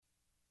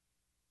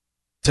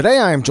Today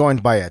I am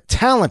joined by a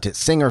talented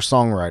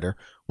singer-songwriter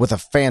with a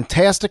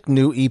fantastic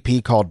new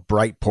EP called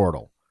Bright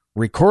Portal.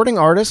 Recording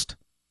artist,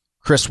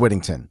 Chris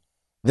Whittington.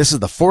 This is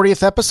the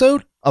 40th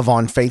episode of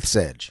On Faith's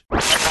Edge.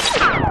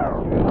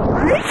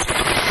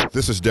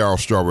 This is Daryl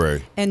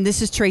Strawberry. And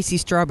this is Tracy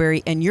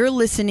Strawberry, and you're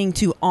listening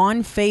to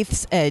On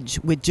Faith's Edge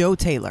with Joe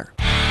Taylor.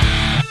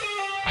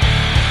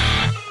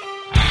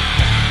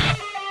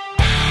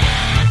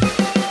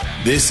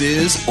 This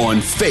is On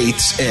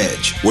Faith's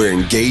Edge, where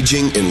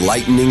engaging,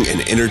 enlightening,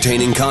 and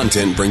entertaining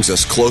content brings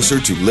us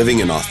closer to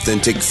living an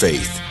authentic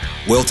faith.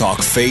 We'll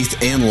talk faith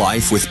and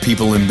life with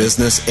people in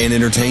business and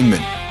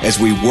entertainment as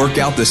we work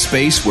out the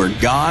space where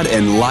God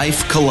and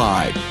life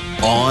collide.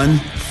 On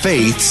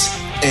Faith's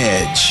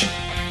Edge.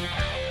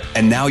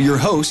 And now your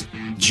host,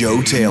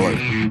 Joe Taylor.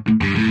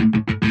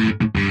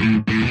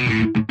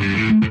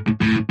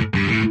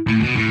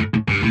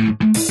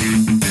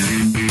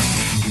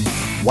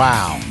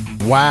 Wow.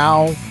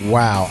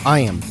 I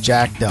am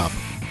jacked up.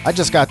 I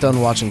just got done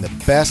watching the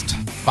best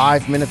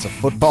 5 minutes of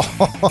football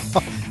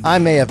I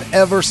may have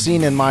ever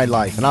seen in my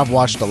life, and I've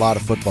watched a lot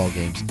of football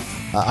games.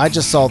 I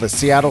just saw the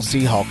Seattle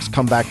Seahawks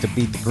come back to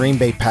beat the Green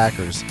Bay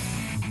Packers.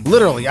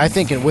 Literally, I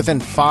think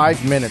within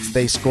 5 minutes,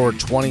 they scored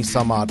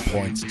 20-some-odd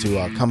points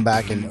to come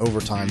back in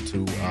overtime to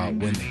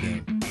win the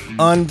game.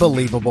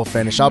 Unbelievable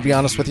finish. I'll be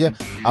honest with you.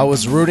 I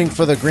was rooting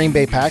for the Green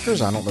Bay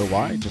Packers. I don't know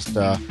why. Just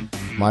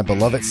my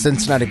beloved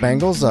Cincinnati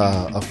Bengals,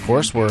 of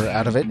course, were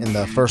out of it in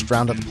the first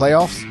round of the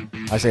playoffs.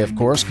 I say of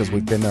course because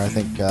we've been there, I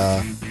think,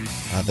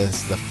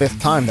 this is the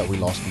fifth time that we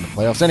lost in the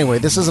playoffs. Anyway,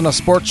 this isn't a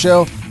sports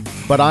show,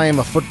 but I am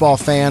a football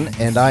fan,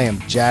 and I am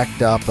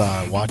jacked up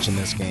watching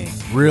this game.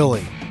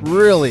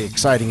 Really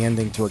exciting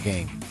ending to a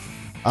game.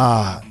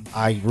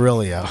 I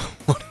really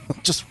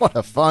just want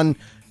a fun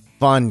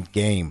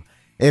game.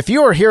 If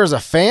you are here as a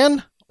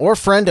fan or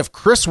friend of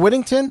Chris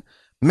Whittington,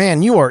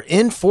 man, you are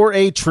in for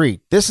a treat.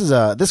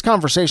 This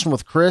conversation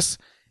with Chris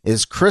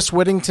is Chris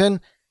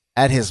Whittington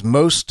at his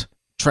most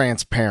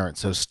transparent.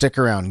 So stick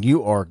around.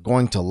 You are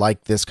going to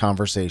like this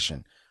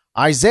conversation.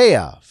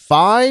 Isaiah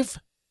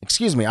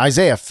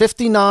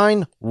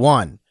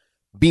 59:1.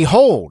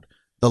 Behold,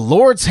 the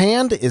Lord's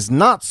hand is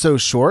not so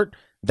short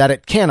that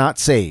it cannot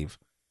save,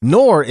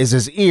 nor is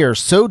his ear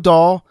so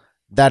dull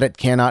that it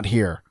cannot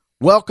hear.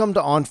 Welcome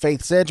to On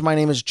Faith's Edge. My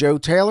name is Joe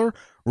Taylor,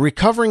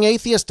 recovering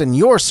atheist and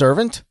your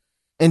servant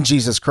in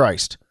Jesus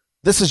Christ.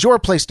 This is your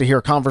place to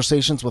hear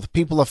conversations with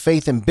people of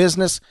faith in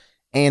business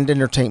and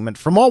entertainment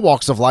from all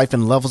walks of life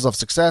and levels of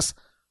success.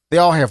 They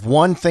all have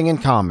one thing in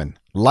common.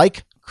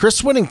 Like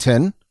Chris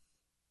Whittington,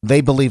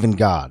 they believe in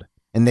God,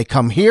 and they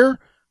come here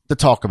to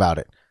talk about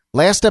it.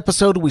 Last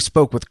episode, we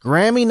spoke with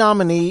Grammy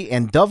nominee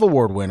and Dove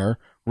Award winner,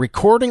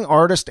 recording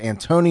artist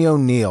Antonio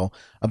Neal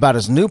about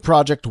his new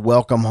project,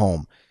 Welcome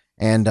Home.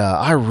 And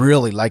I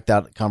really liked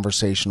that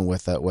conversation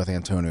with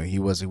Antonio.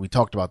 We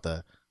talked about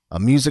the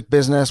music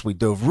business. We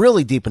dove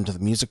really deep into the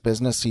music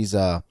business. He's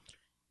I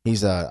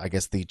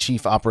guess the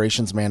chief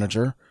operations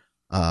manager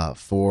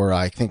for,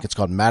 I think it's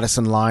called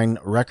Madison Line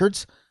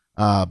Records.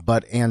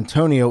 But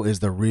Antonio is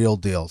the real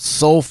deal.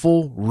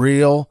 Soulful,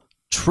 real,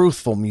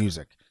 truthful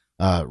music.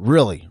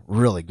 Really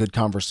good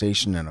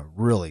conversation and a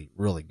really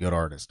good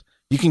artist.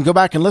 You can go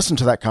back and listen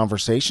to that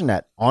conversation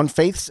at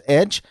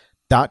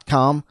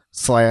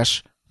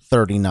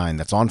onfaithsedge.com/39.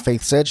 That's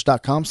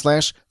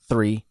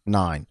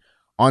onfaithsedge.com/39.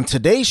 On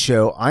today's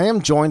show, I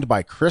am joined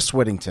by Chris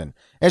Whittington.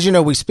 As you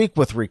know, we speak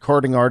with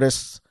recording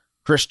artists,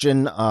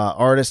 Christian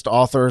artists,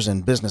 authors,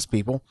 and business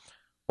people.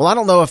 Well, I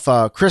don't know if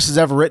Chris has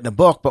ever written a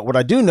book, but what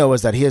I do know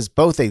is that he is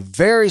both a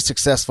very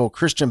successful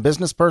Christian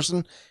business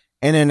person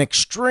and an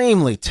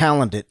extremely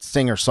talented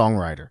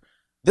singer-songwriter.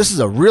 This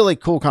is a really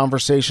cool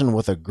conversation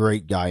with a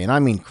great guy, and I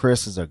mean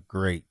Chris is a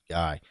great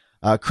guy.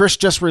 Chris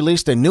just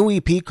released a new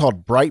EP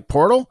called Bright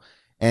Portal,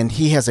 and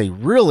he has a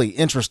really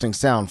interesting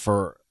sound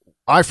for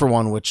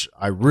one, which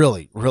I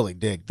really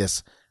dig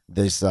this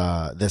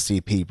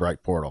EP,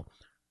 Bright Portal.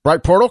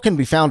 Bright Portal can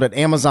be found at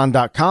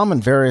Amazon.com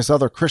and various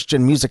other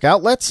Christian music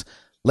outlets.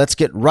 Let's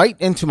get right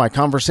into my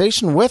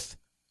conversation with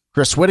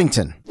Chris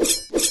Whittington.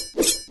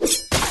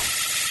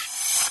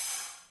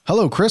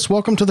 Hello, Chris.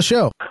 Welcome to the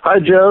show. Hi,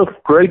 Joe.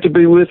 Great to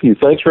be with you.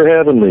 Thanks for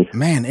having me.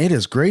 Man, it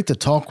is great to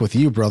talk with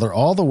you, brother,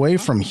 all the way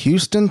from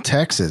Houston,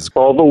 Texas.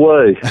 All the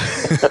way.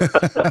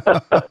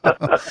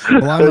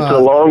 Well, it's a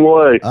long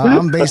way.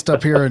 I'm based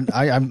up here.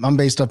 I'm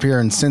based up here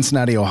in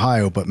Cincinnati,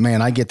 Ohio. But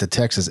man, I get to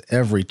Texas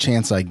every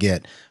chance I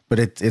get. But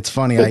it's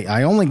funny.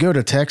 I only go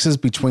to Texas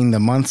between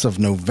the months of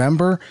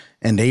November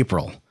and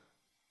April.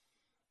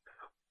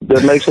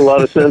 That makes a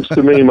lot of sense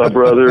to me, my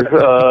brother.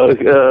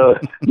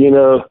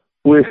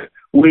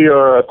 We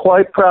are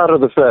quite proud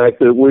of the fact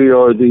that we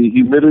are the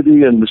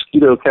humidity and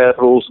mosquito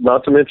capitals,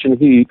 not to mention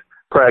heat,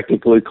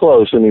 practically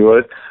close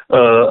anyway,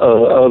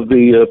 of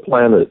the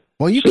planet.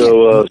 Well,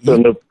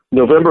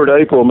 November to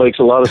April makes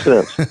a lot of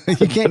sense.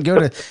 You can't go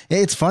to.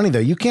 It's funny though.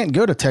 You can't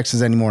go to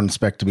Texas anymore and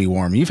expect to be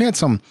warm. You've had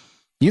some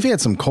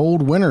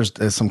cold winters.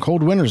 Some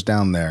cold winters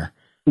down there.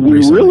 We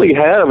recently. really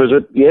have.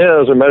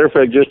 As a matter of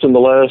fact, just in the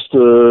last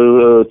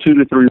 2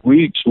 to 3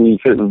 weeks, we've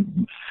set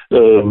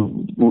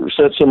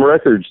some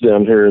records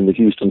down here in the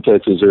Houston,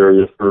 Texas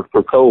area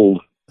for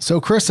cold. So,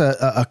 Chris,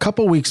 a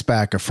couple weeks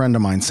back, a friend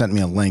of mine sent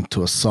me a link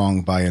to a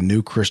song by a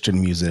new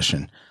Christian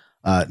musician,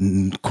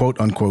 quote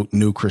unquote,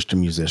 new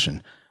Christian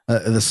musician.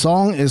 The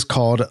song is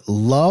called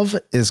Love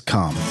Is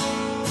Come.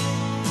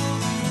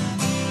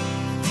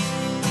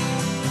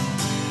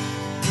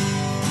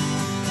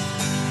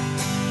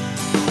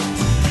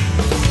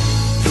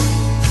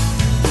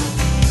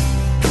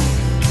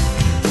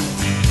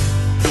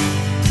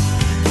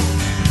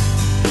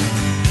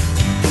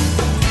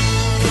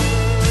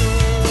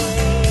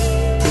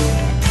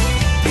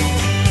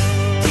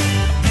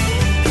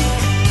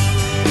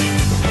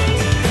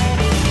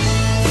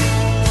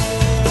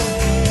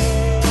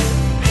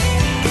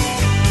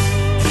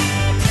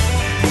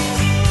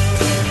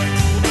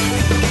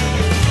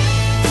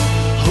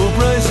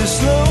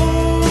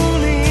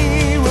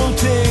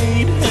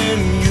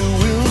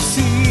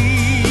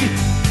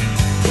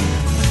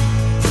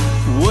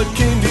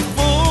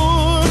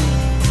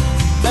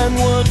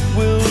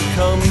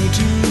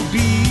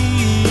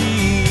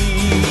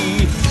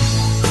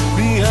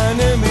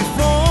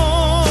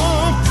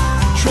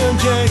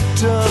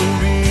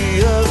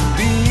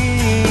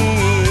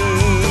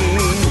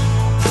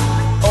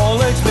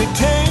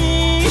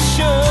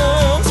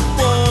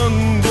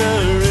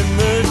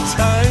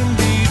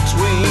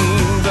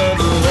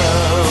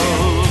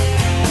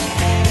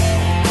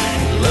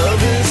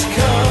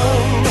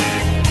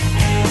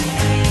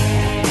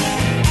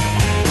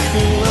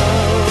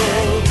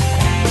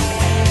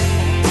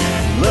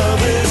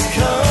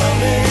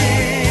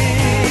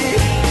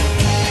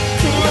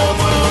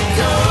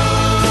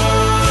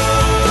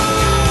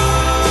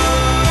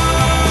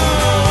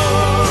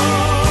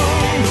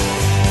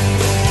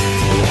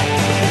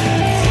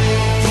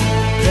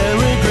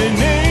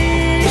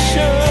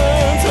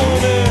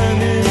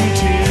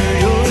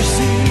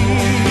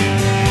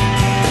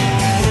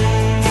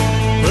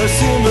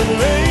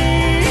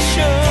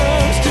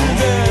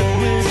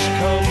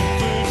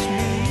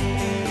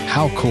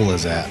 How cool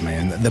is that,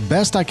 man? The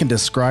best I can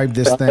describe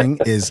this thing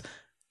is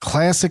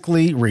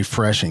classically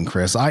refreshing,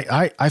 Chris.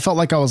 I felt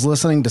like I was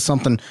listening to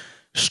something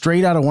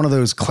straight out of one of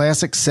those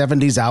classic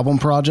 70s album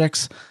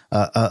projects,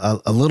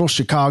 a little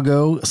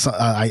Chicago.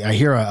 I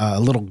hear a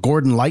little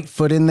Gordon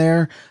Lightfoot in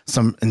there,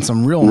 some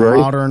real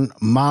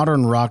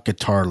modern rock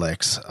guitar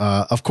licks.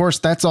 Of course,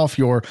 that's off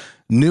your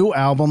new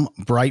album,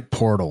 Bright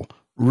Portal.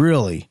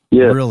 Really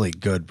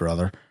good,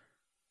 brother.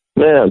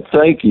 Man,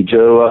 thank you,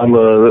 Joe.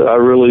 I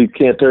really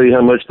can't tell you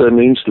how much that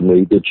means to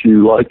me that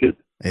you like it.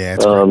 Yeah,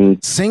 it's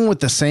great. Sing with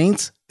the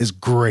Saints is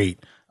great.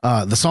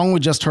 The song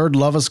we just heard,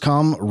 Love Has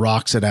Come,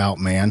 rocks it out,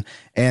 man.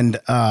 And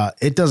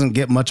it doesn't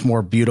get much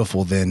more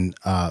beautiful than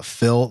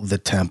Fill the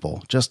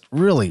Temple. Just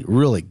really,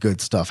 really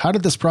good stuff. How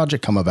did this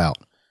project come about?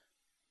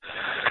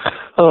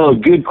 Oh,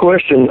 good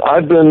question.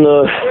 I've been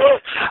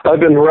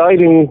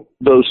writing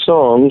those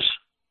songs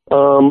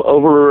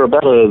over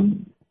about a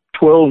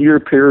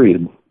 12-year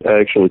period.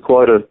 Actually,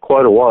 quite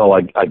a while.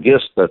 I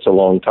guess that's a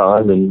long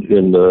time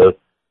in as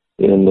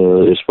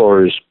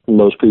far as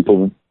most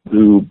people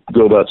who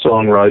go about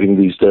songwriting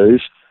these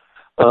days.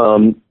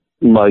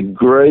 My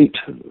great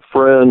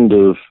friend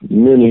of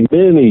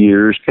many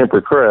years,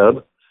 Kemper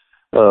Crabb,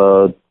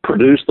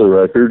 produced the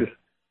record,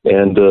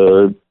 and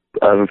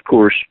I've of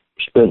course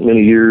spent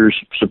many years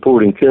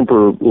supporting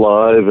Kemper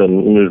live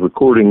and in his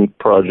recording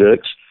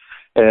projects.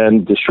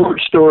 And the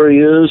short story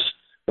is,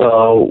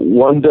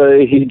 one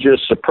day he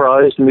just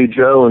surprised me,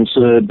 Joe, and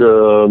said,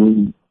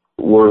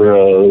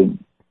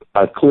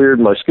 I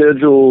cleared my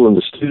schedule in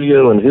the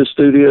studio, in his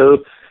studio,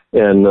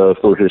 and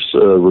for his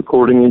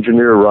recording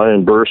engineer,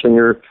 Ryan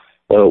Bersinger,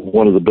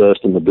 one of the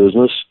best in the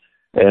business.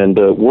 And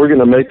we're going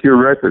to make your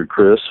record,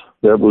 Chris.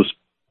 That was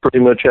pretty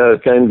much how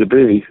it came to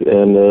be.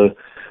 And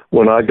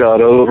when I got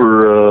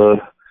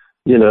over,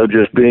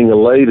 just being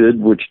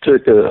elated, which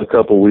took a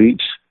couple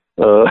weeks,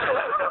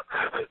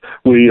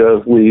 we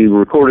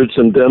recorded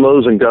some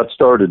demos and got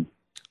started.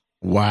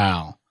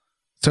 Wow.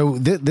 So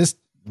this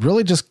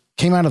really just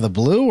came out of the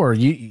blue, or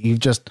you've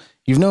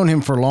known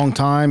him for a long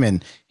time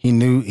and he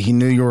knew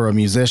you were a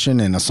musician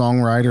and a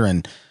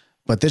songwriter,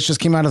 but this just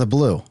came out of the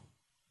blue?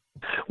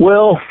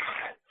 Well,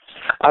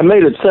 I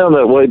made it sound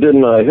that way,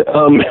 didn't I?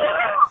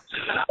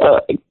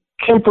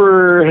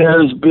 Kemper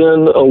has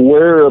been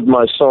aware of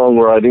my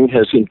songwriting,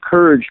 has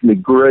encouraged me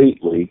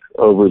greatly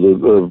over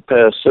the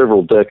past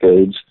several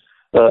decades.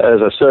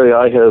 As I say,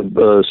 I have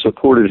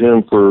supported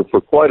him for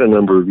quite a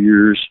number of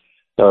years,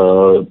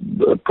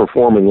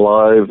 performing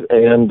live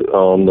and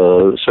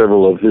on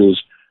several of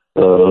his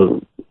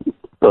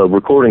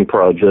recording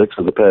projects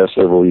of the past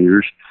several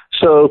years.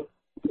 So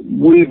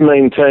we've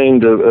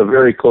maintained a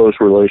very close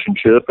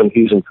relationship, and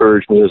he's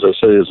encouraged me, as I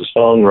say, as a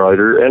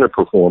songwriter and a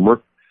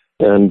performer.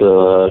 And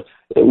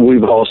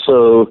we've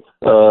also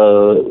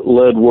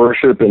led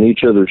worship in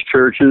each other's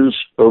churches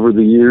over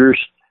the years,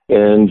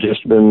 and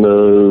just been,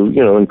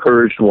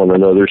 encouraged one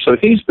another. So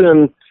he's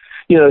been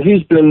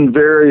he's been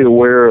very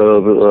aware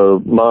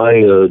of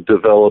my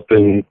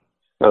developing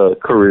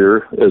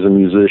career as a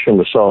musician,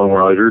 a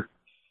songwriter,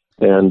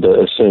 and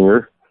a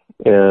singer.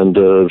 And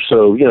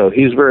so,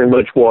 he's very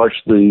much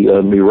watched me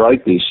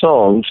write these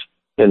songs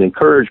and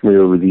encouraged me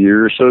over the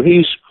years. So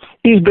he's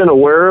been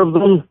aware of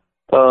them.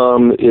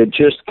 It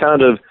just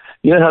kind of,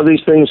 how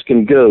these things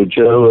can go,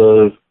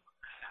 Joe.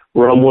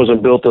 Rome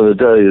wasn't built in a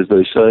day, as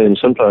they say, and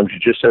sometimes you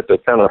just have to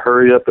kind of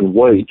hurry up and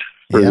wait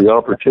for the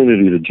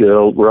opportunity to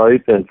gel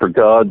right and for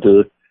God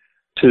to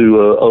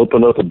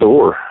open up a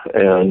door.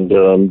 And,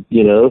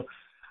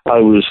 I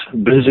was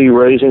busy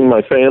raising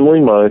my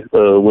family,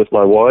 with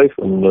my wife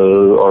and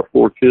our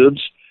 4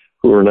 kids,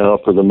 who are now,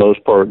 for the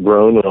most part,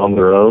 grown and on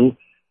their own.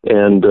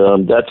 And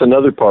that's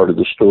another part of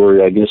the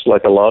story. I guess,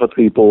 like a lot of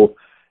people,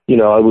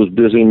 I was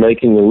busy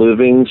making a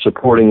living,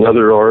 supporting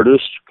other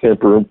artists,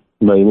 Kemper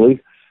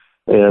mainly,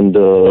 and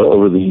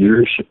over the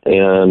years.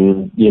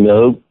 And,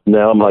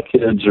 now my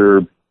kids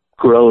are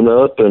grown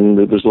up, and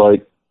it was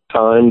like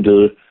time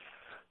to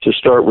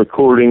start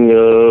recording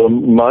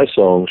my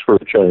songs for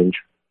a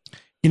change.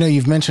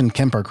 You've mentioned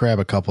Kemper Crabb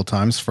a couple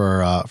times.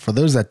 For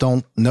those that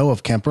don't know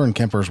of Kemper and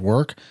Kemper's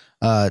work,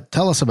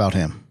 tell us about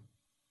him.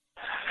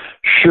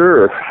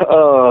 Sure.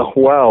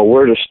 Wow,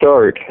 where to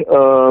start?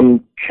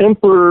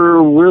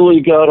 Kemper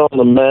really got on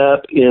the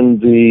map in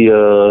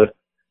the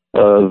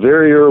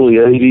very early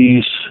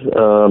 80s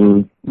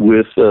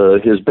with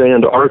his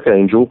band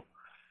Archangel,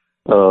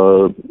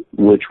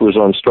 which was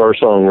on Star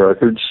Song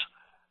Records.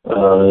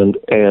 And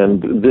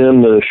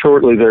then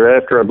shortly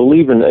thereafter, I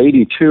believe in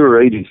 82 or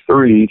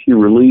 83, he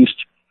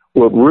released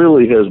what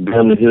really has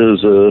been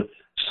his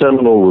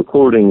seminal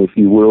recording, if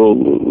you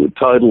will,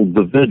 titled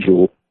The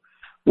Vigil,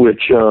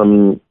 which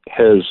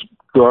has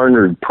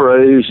garnered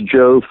praise,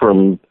 Joe,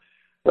 from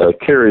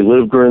Kerry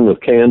Livgren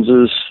of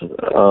Kansas.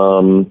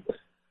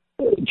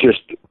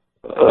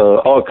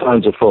 All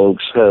kinds of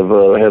folks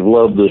have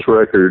loved this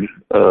record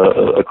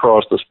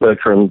across the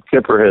spectrum.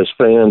 Kemper has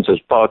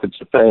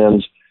pockets of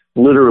fans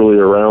literally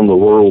around the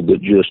world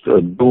that just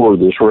adore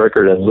this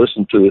record and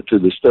listen to it to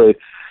this day,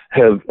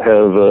 have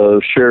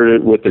shared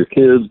it with their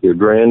kids, their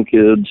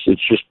grandkids.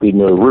 It's just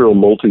been a real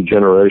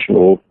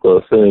multi-generational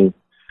thing.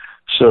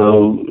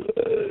 So,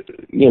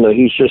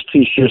 he's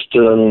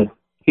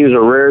a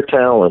rare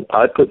talent.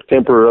 I put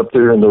Kemper up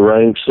there in the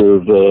ranks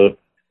of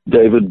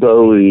David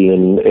Bowie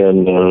and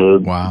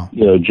wow.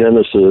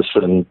 Genesis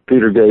and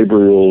Peter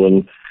Gabriel,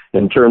 and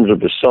in terms of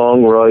his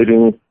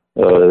songwriting,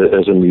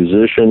 as a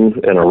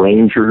musician and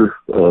arranger,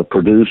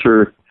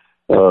 producer,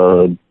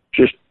 and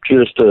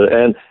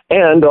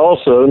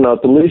also,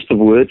 not the least of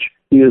which,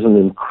 he is an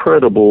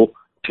incredible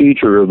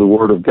teacher of the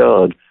Word of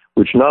God,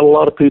 which not a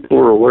lot of people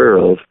are aware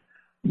of.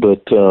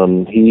 But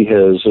he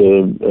has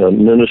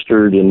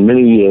ministered in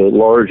many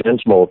large and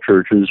small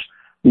churches,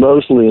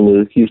 mostly in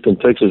the Houston,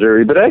 Texas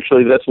area. But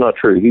actually, that's not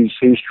true. He's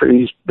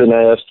been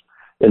asked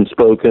and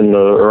spoken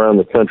around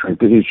the country.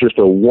 But he's just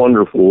a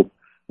wonderful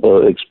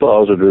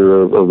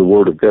expositor of the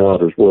Word of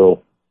God as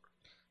well.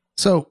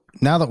 So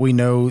now that we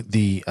know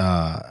the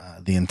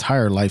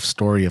entire life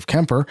story of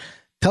Kemper,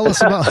 tell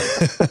us about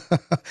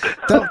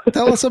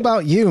tell us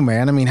about you,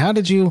 man. I mean, how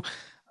did you?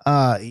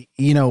 I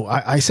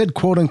said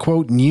quote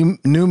unquote new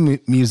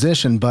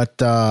musician,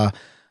 but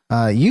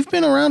you've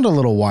been around a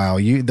little while.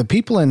 The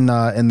people in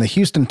the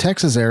Houston,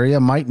 Texas area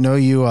might know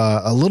you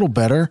a little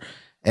better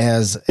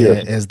as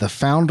the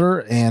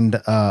founder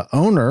and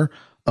owner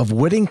of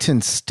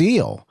Whittington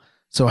Steel.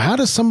 So how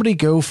does somebody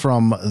go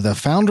from the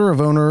founder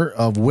of owner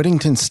of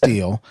Whittington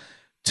Steel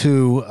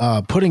to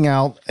putting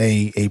out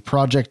a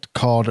project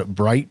called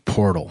Bright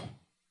Portal?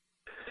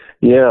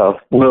 Yeah,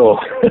 well,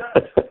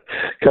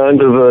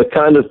 kind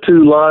of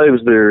two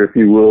lives there, if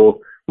you will,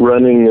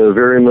 running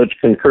very much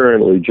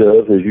concurrently,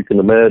 Jeff, as you can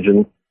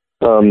imagine.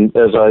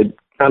 As I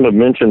kind of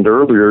mentioned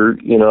earlier,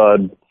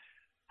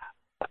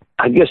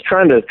 I guess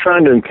trying to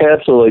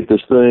encapsulate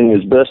this thing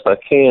as best I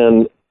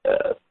can.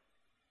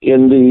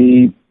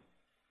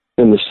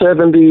 In the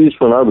 70s,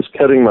 when I was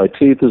cutting my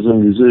teeth as a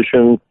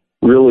musician,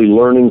 really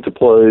learning to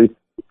play.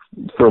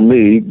 For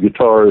me,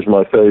 guitar is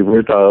my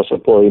favorite. I also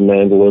play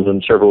mandolin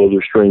and several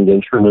other stringed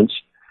instruments,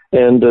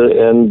 and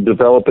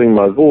developing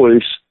my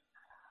voice.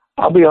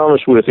 I'll be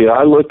honest with you,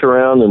 I looked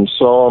around and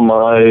saw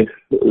my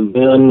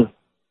then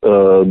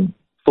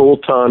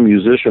full-time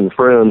musician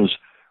friends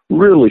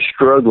really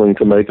struggling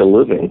to make a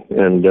living.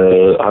 And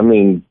I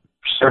mean,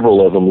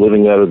 several of them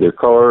living out of their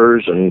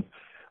cars and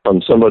on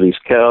somebody's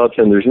couch,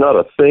 and there's not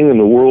a thing in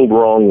the world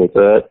wrong with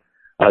that.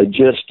 I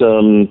just,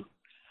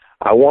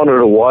 I wanted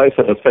a wife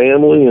and a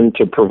family and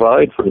to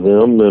provide for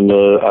them, and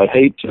I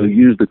hate to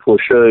use the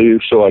cliche,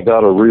 so I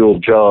got a real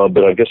job,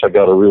 but I guess I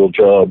got a real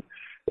job.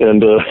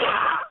 And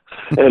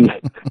and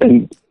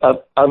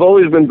I've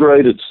always been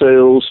great at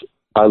sales.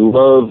 I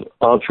love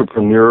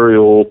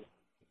entrepreneurial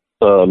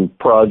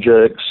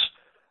projects,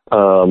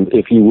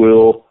 if you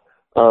will.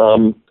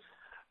 I'll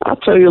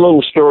tell you a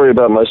little story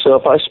about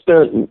myself. I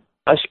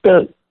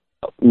spent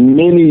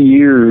many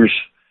years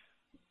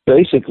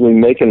basically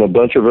making a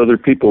bunch of other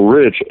people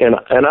rich, and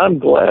I'm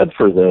glad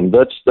for them.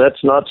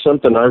 That's not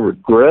something I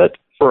regret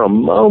for a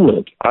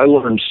moment. I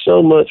learned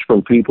so much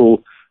from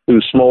people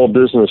whose small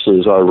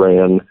businesses I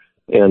ran,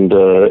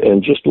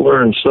 and just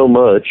learned so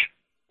much.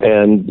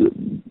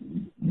 And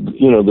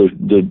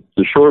the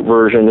short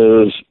version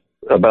is,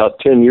 about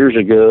 10 years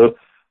ago,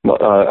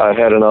 I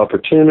had an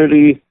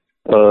opportunity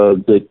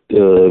that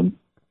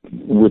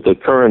with the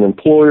current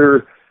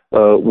employer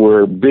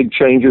where big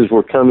changes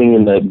were coming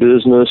in that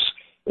business.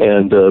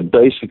 And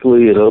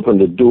basically, it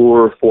opened a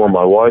door for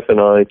my wife and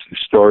I to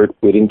start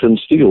Whittington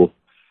Steel.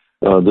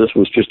 This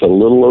was just a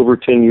little over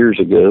 10 years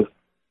ago.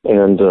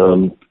 And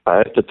I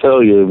have to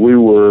tell you, we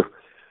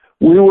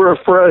were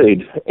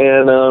afraid.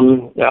 And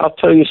I'll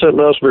tell you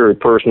something else very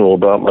personal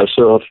about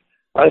myself.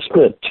 I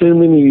spent too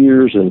many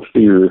years in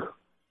fear,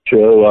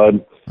 Joe.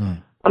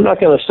 I'm not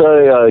going to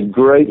say I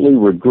greatly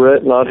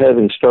regret not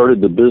having started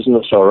the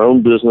business, our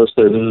own business,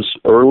 that is,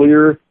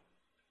 earlier.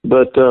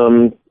 But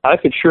I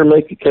could sure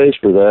make a case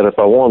for that if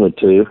I wanted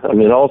to. I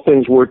mean, all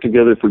things work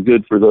together for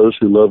good for those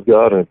who love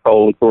God and are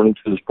called according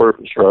to his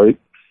purpose, right?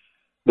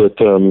 But,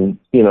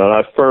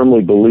 I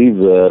firmly believe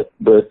that.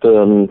 But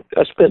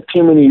I spent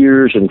too many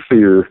years in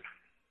fear.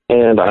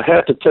 And I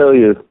have to tell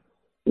you,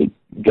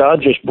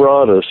 God just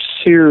brought a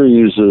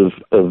series of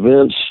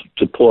events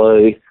to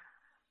play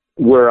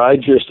where I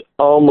just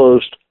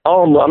almost,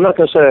 I'm not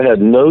going to say I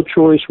had no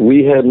choice.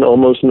 We had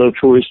almost no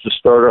choice to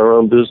start our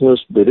own business,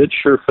 but it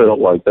sure felt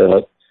like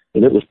that,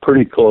 and it was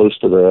pretty close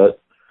to that.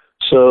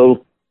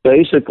 So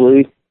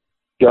basically,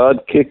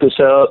 God kicked us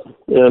out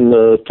and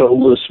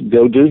told us,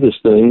 go do this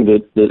thing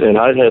that and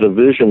I had a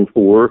vision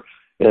for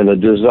and a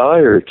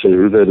desire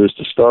to, that is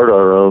to start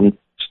our own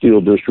steel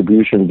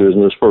distribution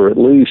business for at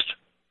least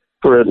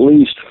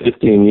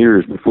 15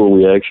 years before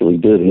we actually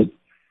did it.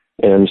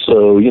 And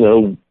so,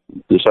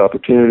 this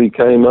opportunity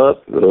came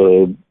up,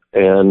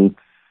 and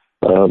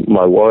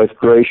my wife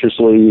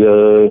graciously,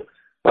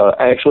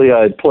 actually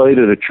I had played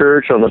at a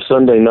church on a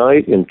Sunday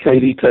night in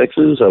Katy,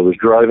 Texas. I was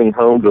driving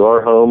home to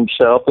our home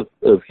south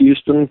of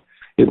Houston.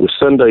 It was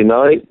Sunday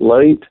night,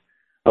 late.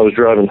 I was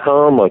driving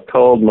home. I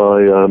called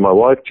my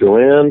wife,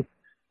 Joanne.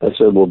 I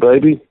said, well,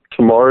 baby,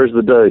 tomorrow's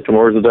the day.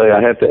 Tomorrow's the day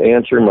I have to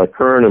answer my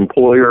current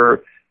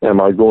employer. Am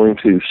I going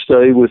to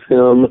stay with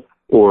him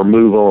or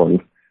move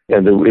on?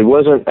 And it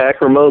wasn't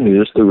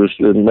acrimonious. There was,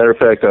 as a matter of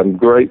fact, I'm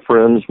great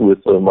friends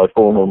with my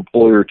former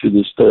employer to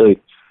this day.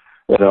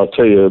 And I'll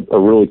tell you a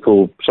really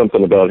cool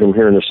something about him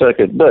here in a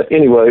second. But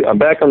anyway, I'm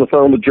back on the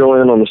phone with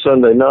Joanne on the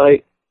Sunday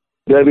night.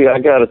 Debbie, I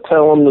got to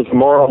tell him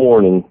tomorrow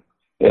morning.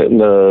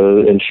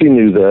 And she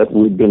knew that.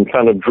 We'd been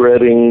kind of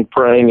dreading,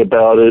 praying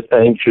about it,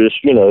 anxious,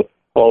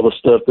 all the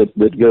stuff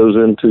that goes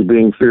into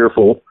being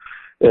fearful.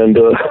 And,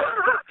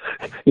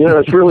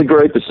 it's really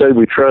great to say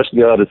we trust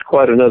God. It's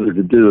quite another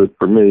to do it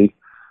for me.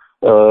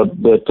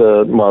 But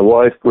my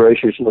wife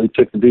graciously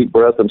took a deep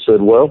breath and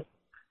said, well,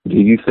 do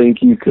you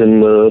think you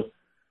can,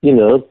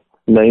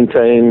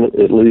 maintain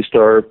at least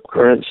our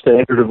current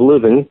standard of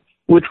living,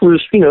 which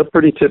was,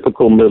 pretty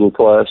typical middle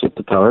class at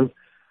the time?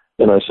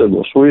 And I said,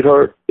 well,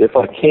 sweetheart, if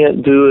I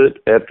can't do it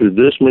after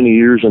this many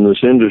years in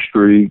this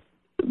industry,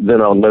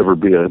 then I'll never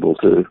be able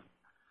to.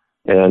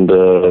 And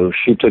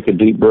she took a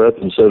deep breath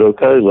and said,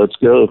 okay, let's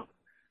go.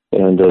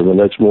 And the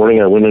next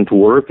morning I went into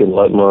work and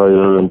let my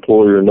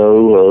employer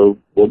know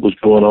what was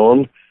going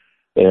on,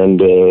 and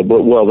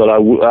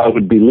that I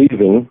would be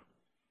leaving.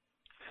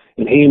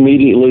 And he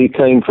immediately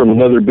came from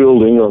another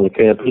building on the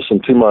campus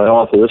into my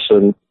office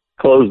and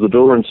closed the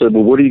door and said,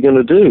 well, what are you going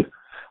to do?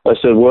 I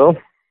said, well,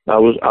 I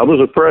was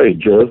afraid,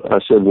 Joe. I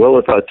said, well,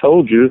 if I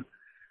told you,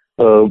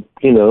 that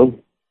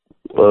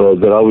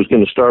I was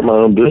going to start my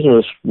own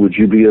business, would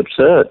you be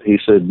upset? He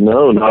said,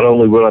 no, not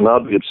only would I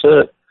not be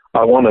upset,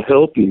 I want to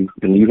help you,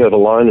 and you have a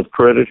line of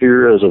credit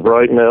here as of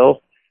right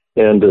now,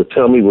 and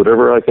tell me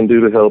whatever I can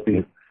do to help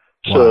you.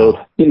 Wow.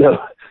 So,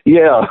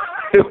 yeah,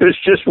 it was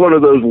just one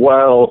of those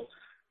wow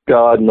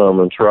God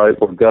moments, right,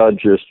 where God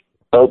just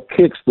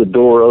kicks the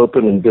door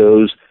open and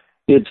goes,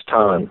 it's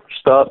time.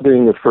 Stop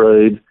being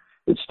afraid.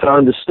 It's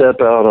time to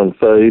step out on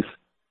faith.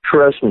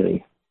 Trust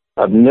me,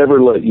 I've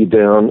never let you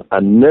down.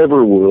 I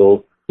never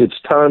will. It's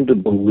time to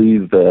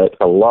believe that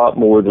a lot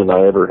more than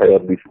I ever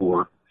had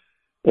before.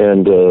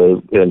 And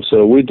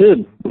so we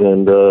did.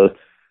 And,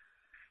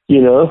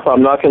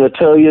 I'm not going to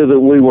tell you that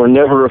we were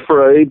never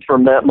afraid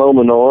from that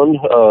moment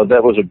on.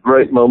 That was a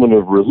great moment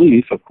of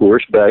relief, of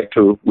course, back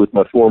to with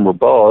my former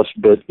boss.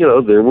 But,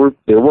 there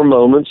were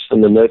moments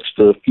in the next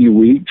few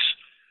weeks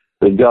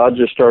that God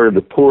just started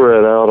to pour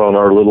it out on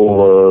our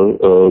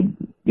little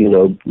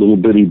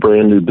bitty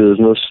brand new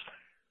business.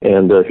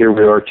 And here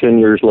we are 10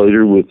 years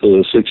later with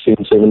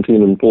 16,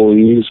 17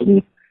 employees,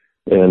 and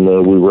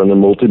we run a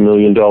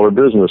multi-million-dollar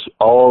business.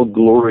 All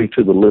glory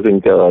to the living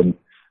God.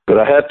 But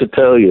I have to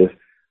tell you,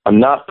 I'm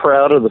not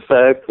proud of the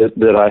fact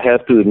that I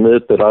have to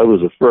admit that I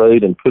was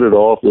afraid and put it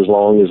off as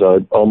long as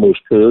I almost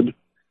could.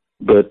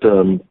 But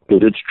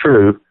it's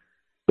true.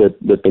 But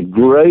the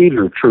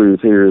greater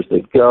truth here is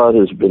that God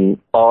has been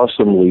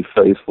awesomely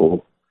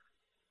faithful.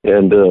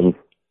 And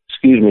it's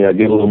excuse me, I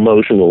get a little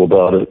emotional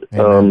about it.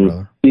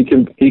 Amen, He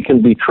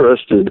can be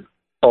trusted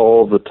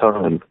all the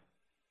time.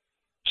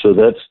 So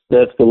that's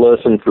the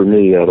lesson for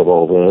me out of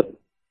all that.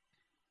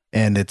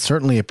 And it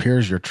certainly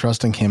appears you're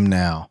trusting him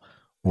now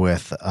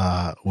with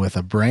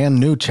a brand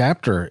new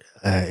chapter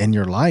in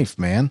your life,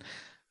 man.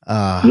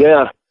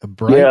 Yeah.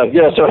 Bright.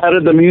 Yeah. So how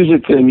did the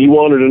music thing? You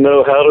wanted to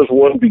know, how does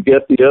one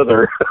beget the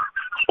other?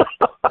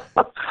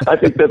 I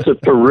think that's a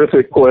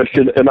terrific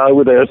question, and I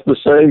would ask the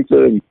same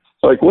thing.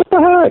 Like, what the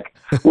heck?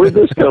 Where'd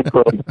this come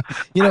from?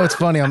 You know, it's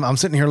funny. I'm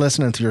sitting here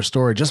listening to your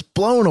story, just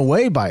blown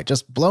away by it,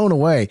 just blown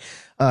away.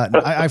 I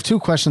have two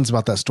questions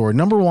about that story.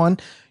 Number one,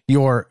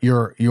 or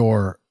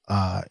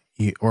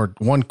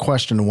one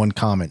question and one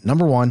comment.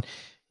 Number one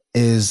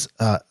is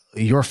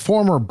your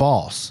former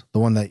boss, the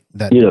one that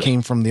Yes.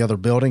 came from the other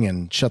building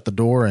and shut the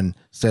door and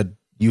said,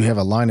 "You have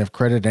a line of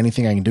credit.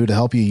 Anything I can do to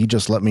help you, you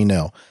just let me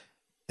know."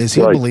 Is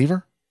he a Right.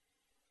 believer?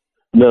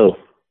 No.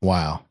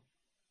 Wow.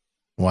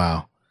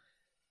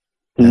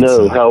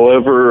 No.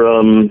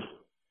 However,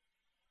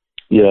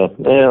 yeah.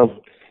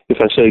 If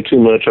I say too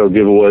much, I'll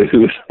give away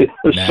who it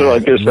is. Nah, So I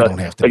guess you don't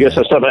have to I do guess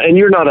that. I stop. And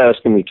you're not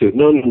asking me to.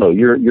 No.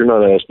 You're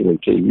not asking me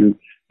to.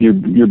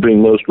 You're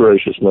being most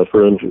gracious, my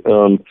friend.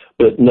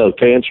 But no,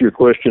 to answer your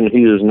question,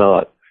 he is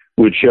not.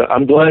 Which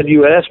I'm glad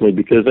you asked me,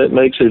 because that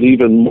makes it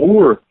even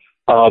more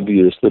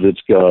obvious that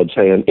it's God's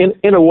hand.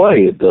 In a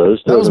way, it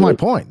does. That was doesn't my it?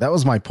 point. That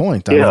was my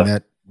point. I Yeah, mean,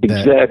 that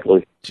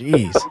Exactly.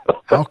 geez,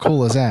 how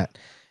cool is that?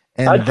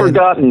 And I'd then-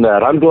 forgotten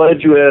that. I'm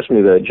glad you asked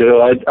me that,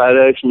 Joe. I'd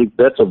actually,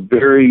 that's a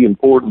very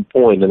important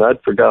point, and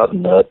I'd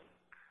forgotten that.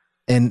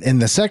 And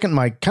the second,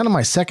 my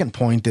second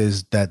point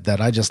is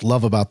that I just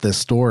love about this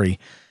story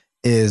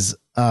is,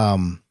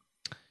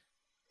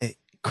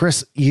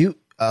 Chris, you,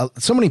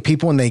 so many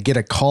people, when they get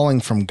a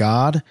calling from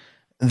God,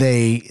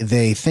 they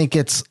think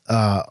it's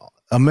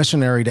a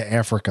missionary to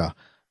Africa.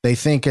 They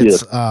think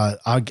it's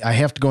I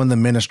have to go in the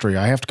ministry.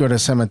 I have to go to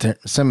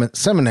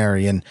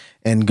seminary and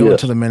go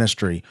into the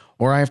ministry,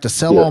 or I have to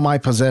sell all my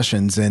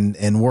possessions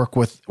and work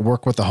with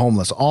the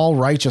homeless. All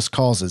righteous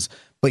causes,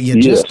 but you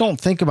just don't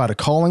think about a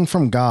calling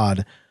from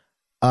God.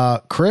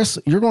 Chris,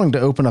 you're going to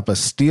open up a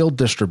steel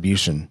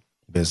distribution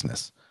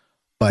business,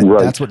 but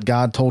that's what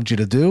God told you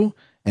to do,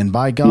 and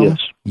by gum,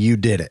 you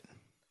did it.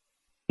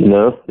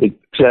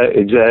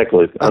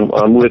 Exactly.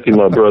 I'm with you,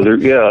 my brother.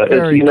 Yeah,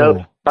 Very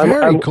cool.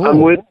 Very cool.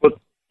 I'm with.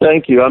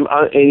 Thank you. And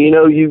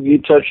you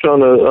touched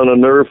on a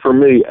nerve for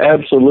me.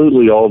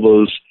 Absolutely, all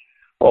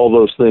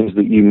those things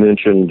that you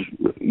mentioned.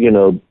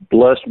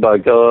 Blessed by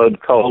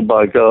God, called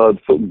by God,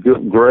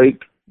 great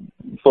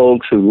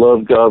folks who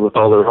love God with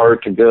all their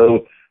heart to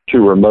go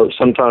to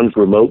sometimes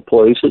remote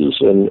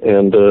places and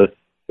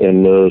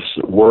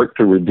work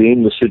to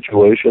redeem the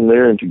situation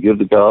there and to give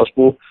the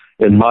gospel.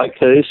 In my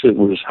case, it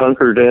was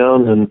hunker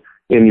down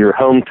in your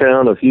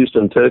hometown of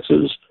Houston,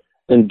 Texas,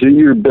 and do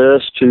your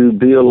best to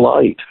be a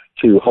light,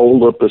 to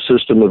hold up a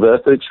system of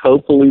ethics.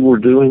 Hopefully we're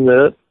doing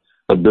that,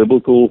 a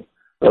biblical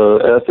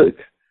ethic,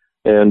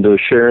 and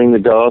sharing the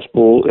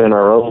gospel in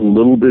our own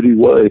little bitty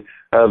way.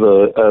 I have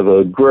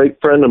a great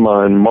friend of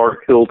mine,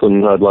 Mark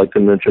Hilton, I'd like to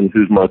mention,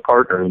 who's my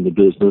partner in the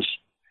business.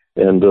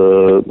 And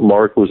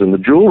Mark was in the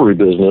jewelry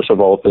business, of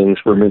all things,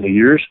 for many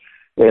years.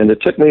 And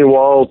it took me a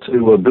while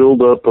to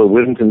build up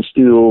Whittington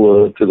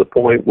Steel to the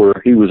point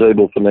where he was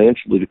able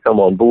financially to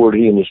come on board.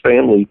 He and his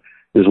family,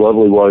 his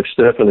lovely wife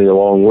Stephanie,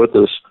 along with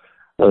us,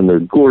 and their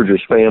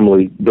gorgeous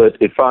family. But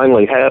it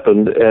finally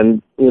happened.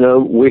 And,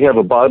 we have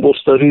a Bible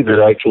study that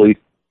actually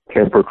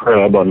Kemper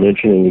Crabb, I'm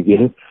mentioning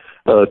again,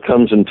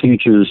 comes and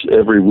teaches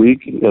every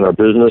week in our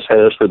business,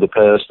 has for the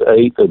past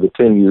 8 of the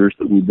 10 years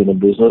that we've been in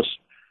business.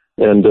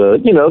 And,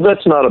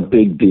 that's not a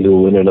big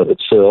deal in and of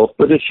itself,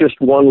 but it's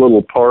just one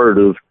little part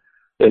of,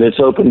 and it's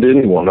open to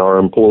anyone, our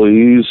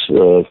employees,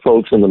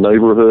 folks in the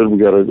neighborhood. We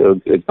got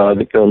a guy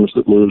that comes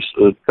that lives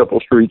a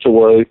couple streets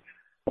away.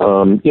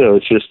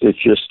 It's just,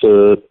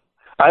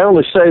 I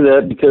only say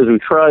that because we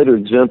try to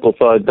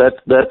exemplify that's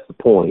the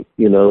point,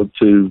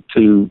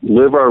 to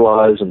live our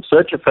lives in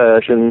such a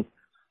fashion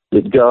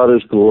that God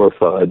is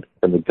glorified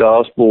and the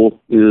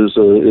gospel is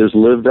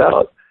lived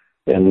out.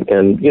 And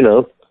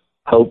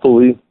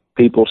hopefully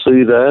people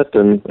see that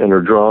and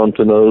are drawn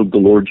to know the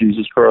Lord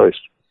Jesus Christ.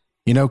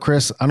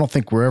 Chris, I don't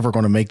think we're ever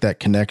going to make that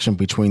connection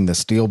between the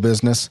steel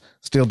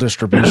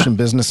distribution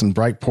business and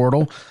Bright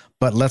Portal,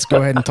 but let's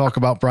go ahead and talk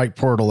about Bright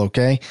Portal.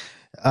 Okay.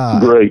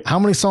 Great. How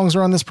many songs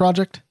are on this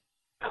project?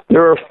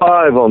 There are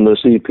 5 on this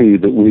EP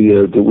that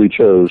we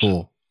chose.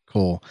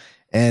 Cool.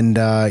 And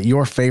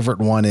your favorite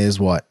one is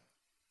what?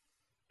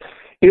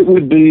 It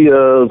would be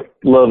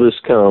Love Has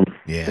Come.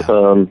 Yeah,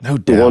 no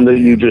doubt. The one that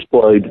you just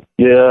played.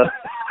 Yeah.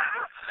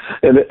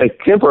 And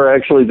Kemper,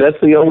 actually, that's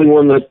the only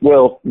one that,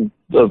 well,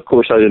 of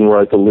course I didn't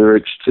write the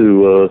lyrics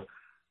to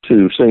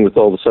Sing with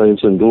All the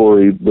Saints in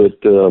Glory,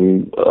 but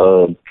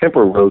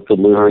Kemper wrote the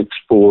lyrics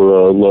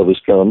for Love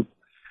Has Come.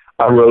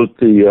 I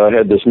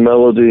had this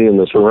melody and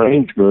this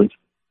arrangement,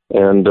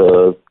 and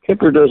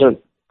Kemper doesn't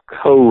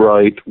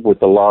co-write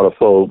with a lot of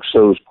folks,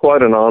 so it was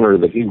quite an honor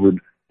that he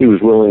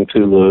was willing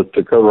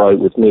to co-write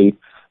with me.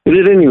 But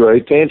at any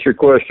rate, to answer your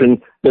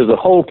question, as a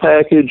whole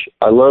package,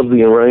 I love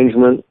the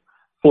arrangement.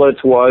 Fletch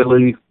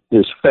Wiley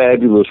is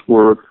fabulous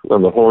work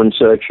on the horn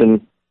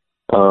section.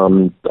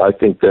 I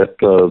think that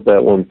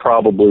that one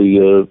probably,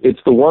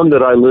 it's the one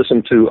that I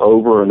listen to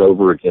over and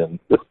over again.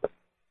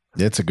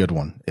 It's a good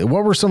one.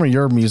 What were some of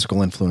your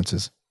musical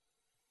influences?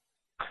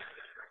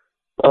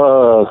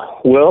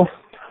 Well,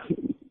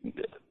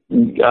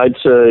 I'd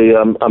say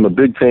I'm a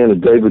big fan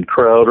of David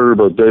Crowder,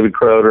 both David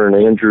Crowder and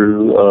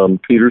Andrew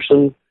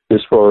Peterson,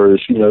 as far as,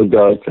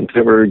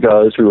 contemporary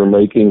guys who are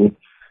making,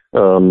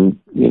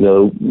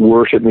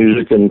 worship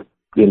music and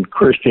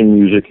Christian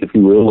music, if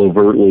you will,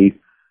 overtly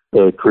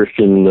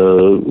Christian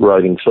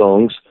writing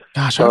songs.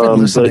 Gosh, I haven't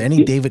listened to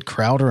any David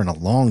Crowder in a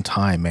long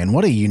time, man.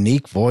 What a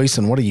unique voice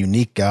and what a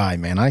unique guy,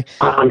 man. I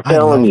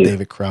love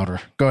David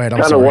Crowder. Go ahead. I'm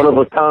kind sorry. Kind of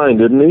one of a kind,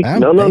 isn't he?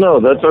 No.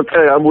 That's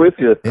okay. I'm with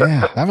you.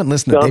 Yeah, I haven't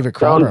listened to David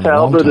Crowder in a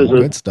long time.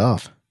 Good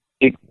stuff.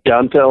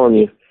 I'm telling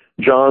you,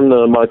 John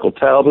Michael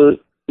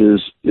Talbot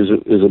is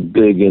a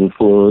big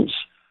influence.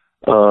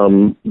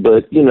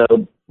 But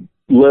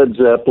Led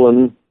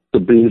Zeppelin, the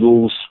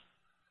Beatles,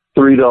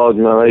 Three Dog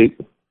Night,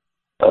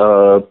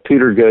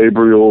 Peter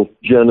Gabriel,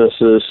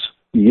 Genesis.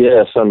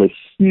 Yes, I'm a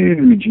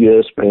huge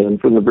Yes fan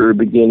from the very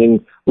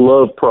beginning.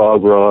 Love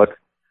prog rock.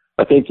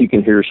 I think you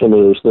can hear some of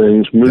those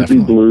things. Moody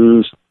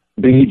Blues,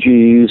 Bee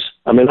Gees.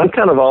 I mean, I'm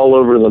kind of all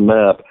over the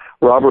map.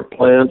 Robert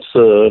Plant's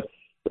solo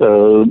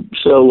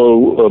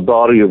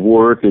body of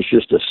work is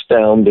just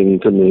astounding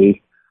to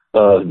me.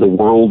 The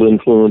world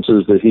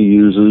influences that he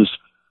uses.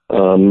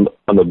 I'm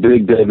a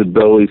big David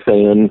Bowie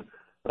fan.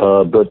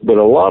 But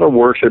a lot of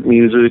worship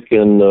music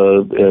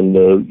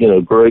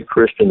and great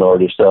Christian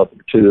artists out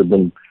there too have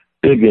been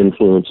big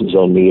influences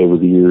on me over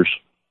the years.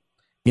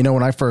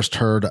 When I first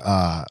heard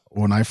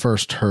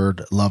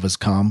Love Has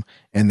Come,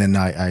 and then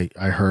I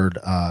heard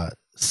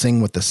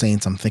Sing with the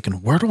Saints, I'm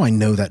thinking, where do I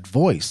know that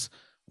voice?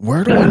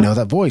 Where do I know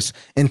that voice?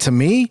 And to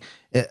me,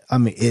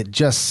 it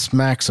just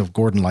smacks of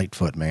Gordon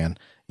Lightfoot, man.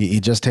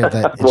 You just had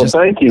that. Well,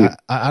 thank you.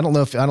 I don't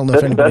know if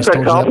anybody's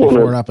told you that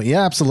before or not, but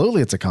yeah,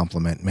 absolutely, it's a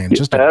compliment, man.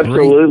 Just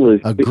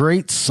a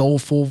great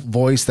soulful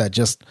voice that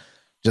just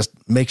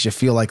makes you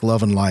feel like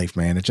love and life,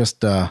 man. It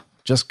just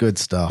good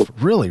stuff.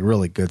 Really,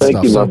 really good stuff.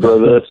 Thank you, my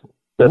brother.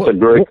 That's a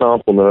great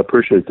compliment. I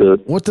appreciate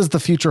that. What does the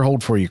future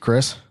hold for you,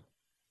 Chris?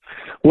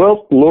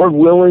 Well, Lord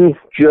willing,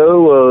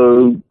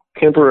 Joe,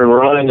 Kemper and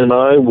Ryan and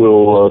I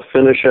will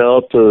finish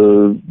out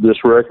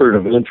this record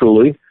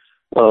eventually.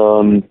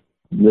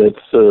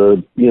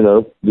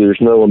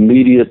 There's no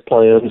immediate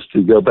plans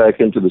to go back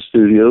into the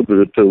studio,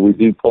 but we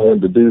do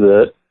plan to do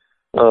that.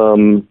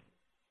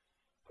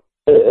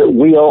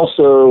 We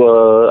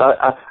also,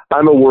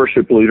 I'm a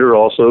worship leader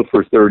also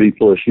for 30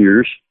 plus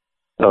years,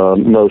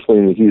 mostly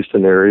in the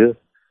Houston area.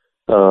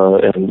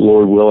 And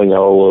Lord willing,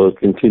 I'll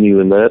continue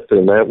in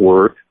that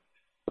work.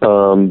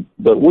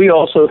 But we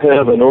also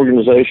have an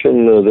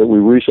organization that we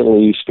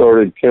recently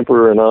started,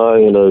 Kemper and I,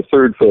 and a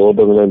third fellow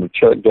by the name of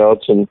Chuck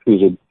Dodson,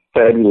 who's a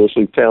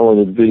fabulously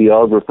talented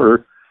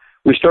videographer.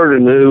 We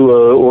started a new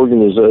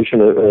organization,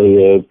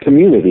 a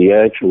community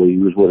actually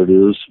is what it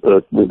is,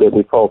 that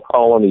we call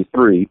Colony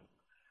 3.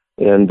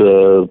 And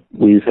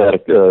we've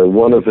had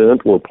one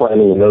event. We're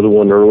planning another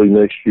one early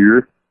next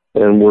year,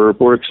 and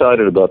we're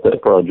excited about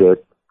that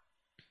project.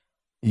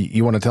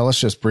 You want to tell us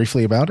just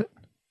briefly about it?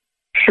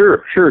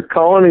 Sure.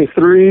 Colony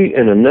 3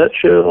 in a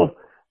nutshell.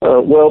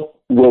 Well,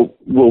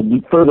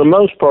 for the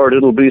most part,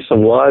 it'll be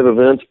some live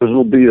events, but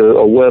it'll be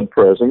a web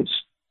presence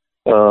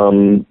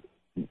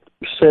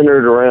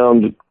centered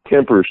around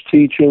Kemper's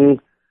teaching.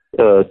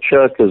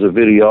 Chuck is a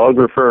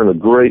videographer and a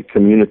great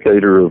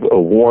communicator of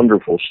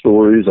wonderful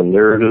stories and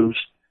narratives.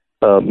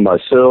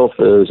 Myself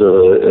as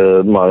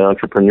my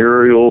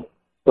entrepreneurial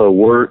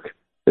work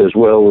as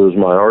well as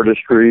my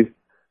artistry.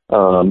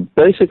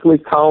 Basically,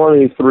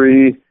 Colony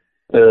 3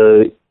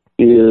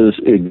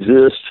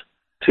 exists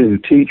to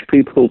teach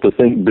people to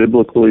think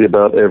biblically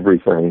about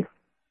everything.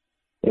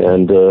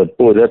 And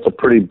boy, that's a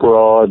pretty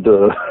broad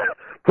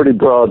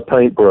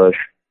paintbrush.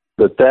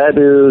 But that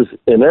is,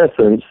 in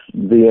essence,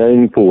 the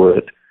aim for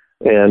it.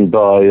 And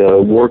by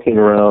working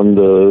around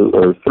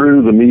or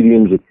through the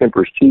mediums of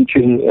Kemper's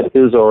teaching and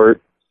his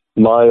art,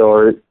 my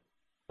art,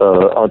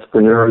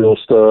 entrepreneurial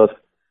stuff,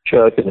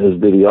 Chuck and his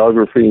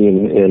videography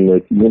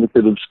and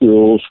communicative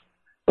skills,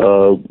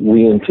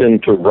 we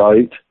intend to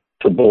write,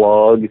 to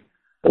blog,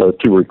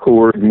 to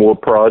record more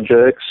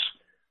projects.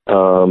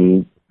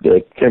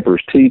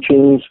 Kemper's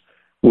teachings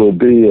will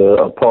be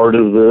a part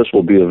of this,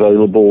 will be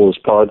available as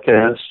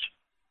podcasts.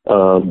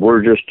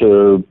 We're just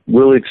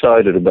really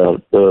excited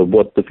about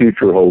what the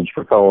future holds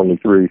for Colony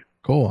 3.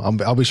 Cool.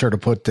 I'll be sure to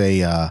put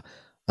a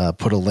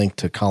link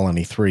to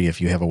Colony 3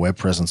 if you have a web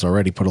presence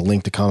already. Put a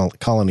link to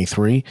Colony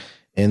 3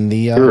 in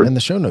the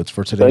show notes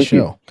for today's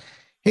show.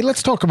 Hey,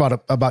 let's talk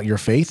about your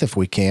faith if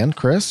we can,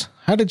 Chris.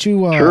 How did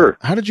you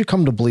How did you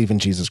come to believe in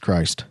Jesus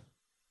Christ?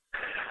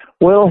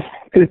 Well,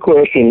 good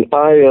question.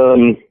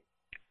 I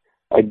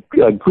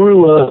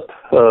grew up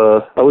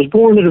I was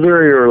born at a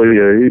very early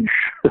age.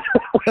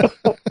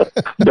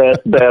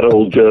 that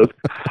old joke.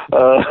 I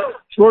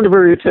was born at a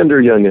very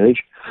tender young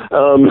age.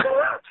 I'm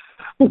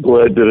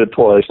glad I did it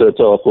twice. That's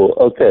awful.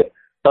 Okay.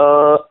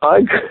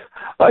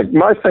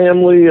 My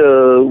family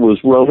was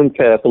Roman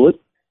Catholic,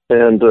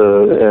 and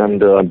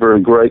I'm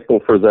very grateful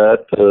for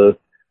that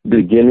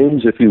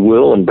beginnings, if you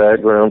will, and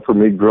background for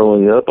me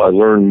growing up. I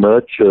learned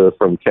much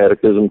from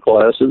catechism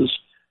classes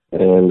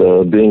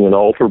and being an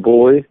altar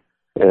boy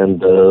and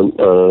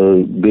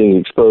being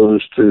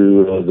exposed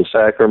to the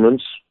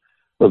sacraments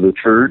of the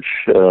church,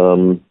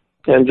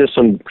 and just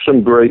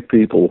some great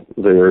people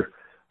there,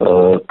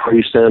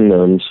 priests and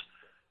nuns.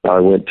 I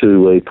went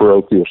to a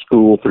parochial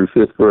school through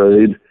 5th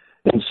grade.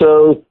 And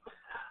so,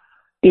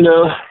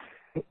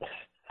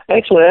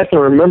 actually I can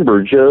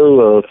remember,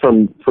 Joe,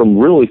 from a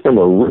real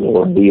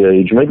early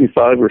age, maybe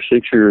 5 or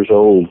 6 years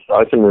old,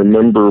 I can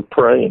remember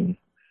praying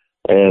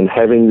and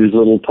having these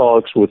little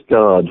talks with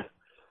God.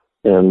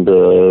 And,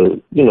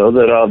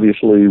 that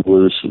obviously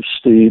was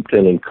steeped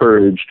and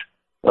encouraged,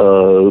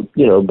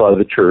 by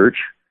the church,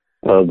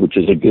 which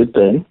is a good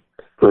thing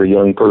for a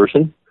young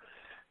person.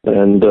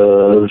 And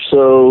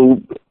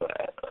so,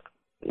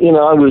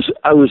 I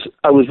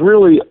was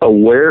really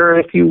aware,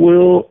 if you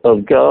will,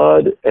 of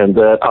God, and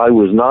that I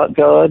was not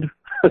God,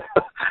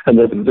 and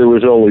that there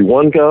was only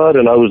one God,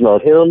 and I was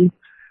not Him.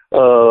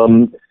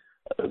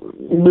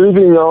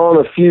 Moving on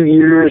a few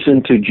years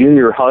into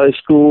junior high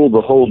school,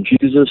 the whole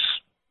Jesus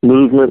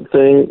movement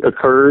thing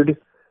occurred.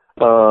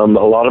 A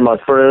lot of my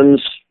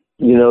friends,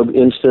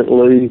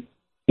 instantly,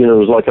 it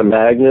was like a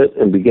magnet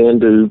and began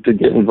to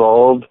get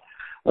involved.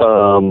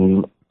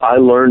 I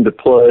learned to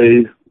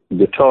play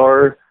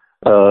guitar,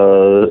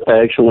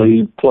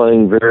 actually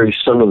playing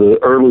some of the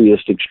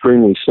earliest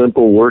extremely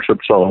simple worship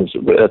songs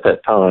at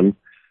that time.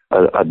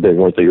 They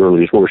weren't the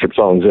earliest worship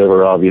songs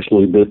ever,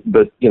 obviously,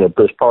 but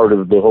as part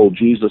of the whole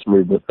Jesus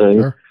movement thing.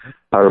 Sure.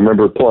 I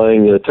remember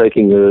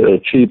taking a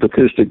cheap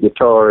acoustic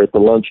guitar at the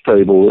lunch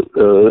table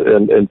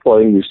and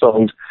playing these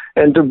songs,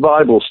 and to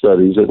Bible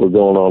studies that were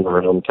going on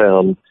around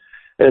town.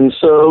 And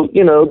so,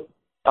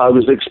 I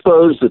was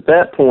exposed at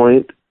that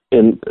point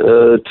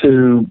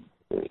to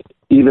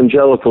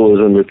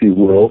evangelicalism, if you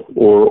will,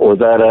 or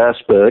that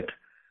aspect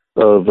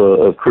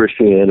of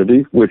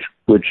Christianity, which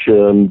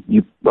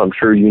I'm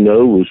sure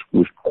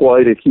was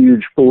quite a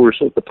huge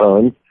force at the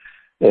time,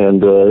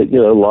 and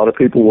a lot of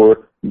people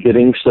were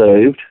getting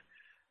saved,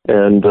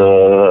 and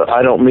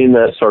I don't mean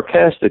that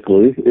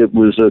sarcastically. It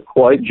was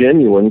quite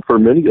genuine for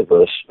many of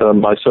us,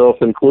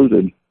 myself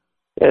included,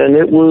 and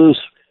it was,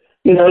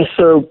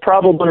 so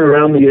probably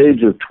around the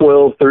age of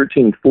 12,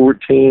 13,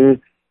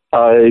 14.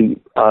 I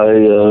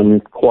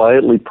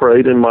quietly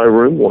prayed in my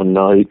room one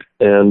night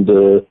and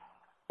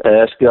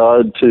asked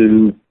God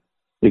to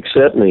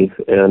accept me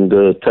and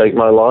take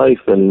my life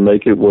and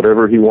make it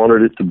whatever He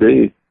wanted it to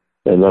be.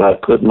 And then I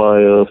put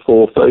my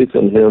full faith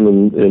in Him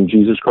and in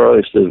Jesus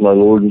Christ as my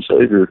Lord and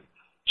Savior.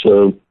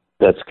 So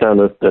that's kind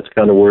of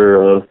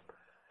where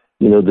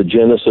the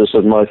genesis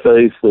of my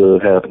faith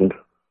happened.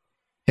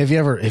 Have you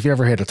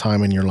ever had a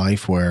time in your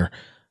life where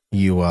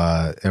you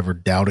ever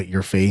doubted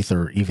your faith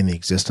or even the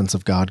existence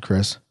of God,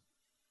 Chris?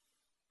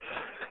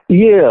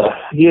 Yeah,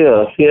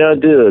 I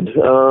did.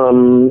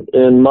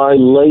 In my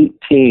late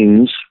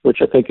teens,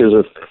 which I think is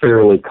a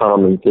fairly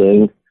common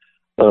thing,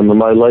 in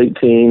my late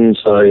teens,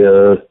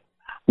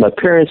 my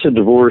parents had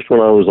divorced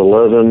when I was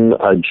 11.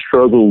 I'd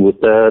struggled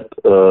with that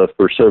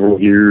for several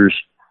years.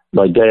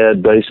 My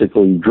dad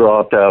basically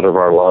dropped out of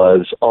our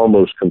lives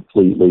almost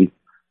completely.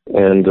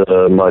 And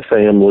my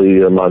family,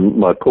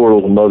 my poor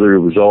little mother,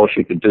 was all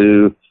she could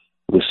do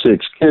with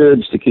 6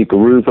 kids to keep a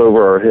roof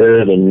over our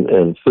head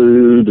and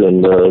food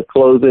and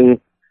clothing.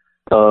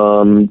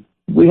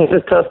 We had a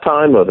tough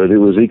time of it. It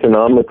was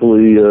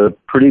economically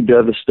pretty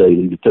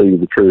devastating, to tell you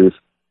the truth.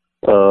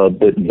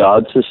 But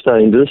God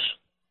sustained us,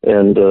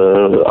 and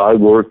I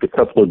worked a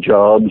couple of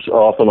jobs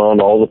off and on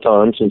all the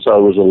time since I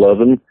was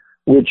 11,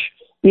 which,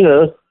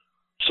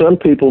 some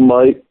people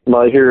might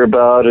hear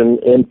about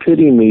and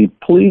pity me.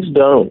 Please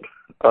don't.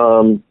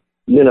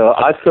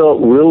 I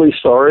felt really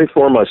sorry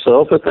for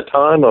myself at the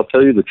time, I'll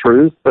tell you the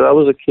truth, but I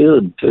was a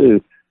kid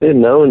too. I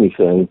didn't know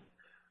anything.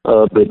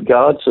 But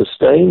God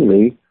sustained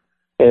me,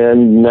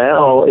 and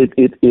now it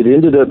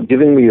ended up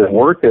giving me a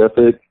work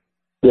ethic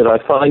that I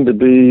find to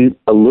be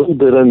a little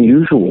bit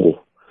unusual.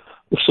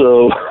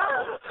 So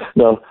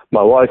now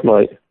my wife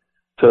might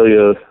tell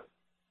you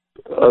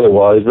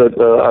otherwise,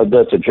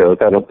 that's a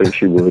joke. I don't think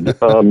she would.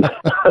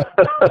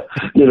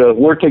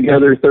 We're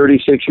together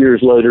 36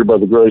 years later by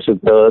the grace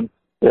of God,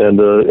 and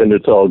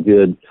it's all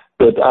good.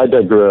 But I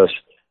digress.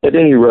 At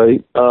any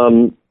rate,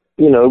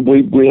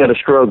 we had a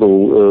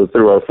struggle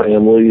through our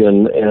family,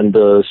 and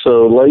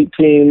so late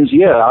teens,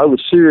 I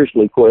was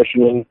seriously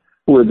questioning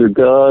whether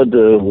God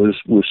was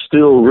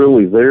still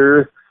really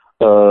there.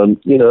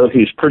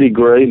 He's pretty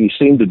great. He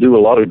seemed to do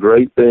a lot of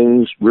great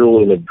things,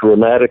 really in a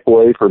dramatic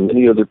way for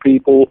many other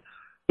people.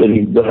 But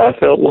I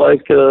felt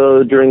like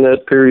during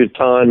that period of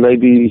time,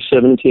 maybe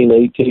 17,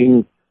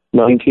 18,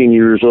 19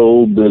 years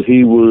old, that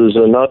he was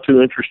not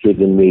too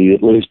interested in me,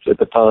 at least at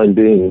the time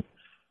being.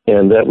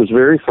 And that was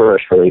very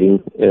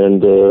frustrating.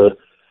 And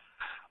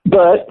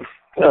but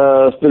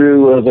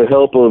through the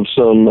help of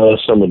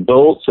some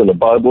adults and a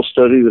Bible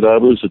study that I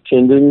was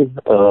attending,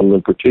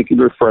 in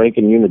particular Frank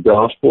and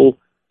Unigospel,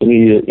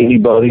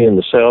 anybody in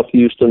the South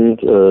Houston,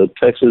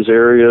 Texas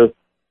area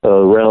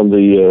around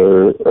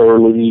the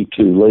early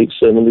to late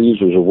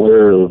 70s was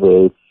aware of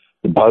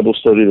the Bible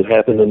study that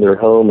happened in their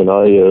home, and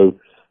I,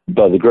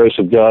 by the grace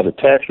of God,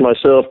 attached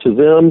myself to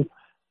them,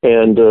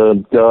 and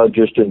God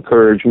just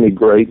encouraged me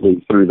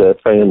greatly through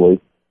that family,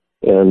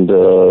 and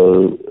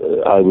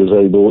I was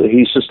able.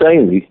 He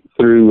sustained me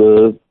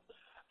through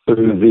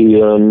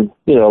the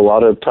a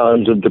lot of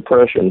times of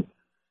depression,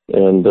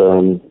 and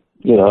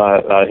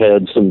I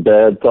had some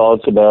bad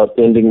thoughts about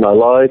ending my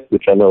life,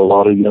 which I know a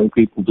lot of young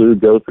people do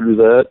go through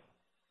that.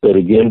 But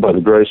again, by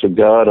the grace of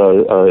God,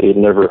 it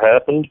never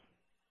happened.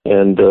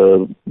 And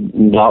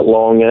not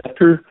long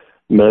after,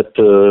 met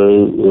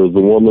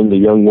the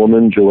young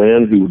woman,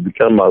 Joanne, who would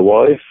become my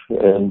wife.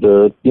 And,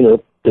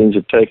 things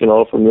have taken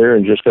off from there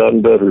and just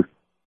gotten better.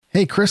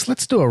 Hey, Chris,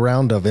 let's do a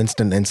round of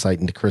instant insight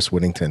into Chris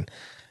Whittington.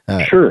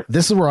 Sure.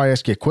 This is where I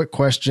ask you quick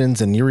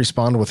questions, and you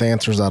respond with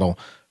answers that'll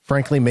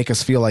frankly make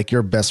us feel like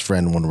your best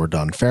friend when we're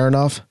done. Fair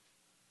enough?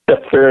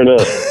 Fair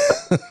enough.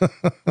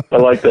 I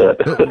like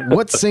that.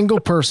 What single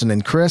person,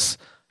 and Chris,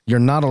 you're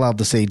not allowed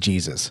to say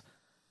Jesus,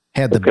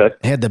 had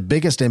the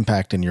biggest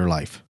impact in your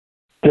life?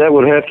 That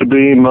would have to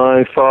be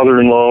my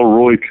father-in-law,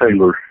 Roy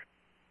Taylor.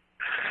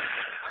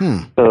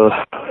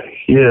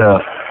 Yeah.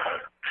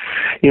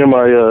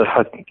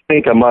 I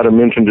think I might have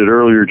mentioned it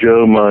earlier,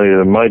 Joe.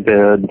 My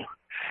dad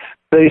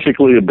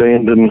basically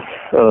abandoned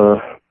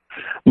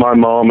my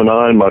mom and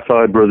I and my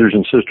 5 brothers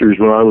and sisters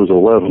when I was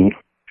 11.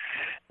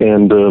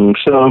 And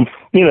so,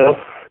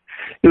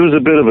 it was a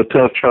bit of a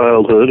tough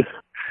childhood.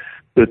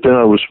 But then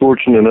I was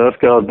fortunate enough,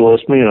 God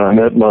blessed me, and I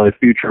met my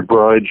future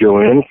bride,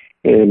 Joanne,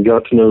 and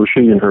got to know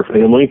she and her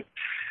family.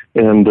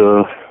 And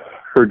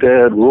her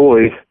dad,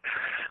 Roy,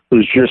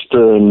 was just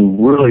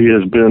really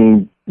has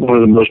been one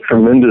of the most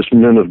tremendous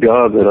men of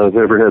God that I've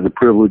ever had the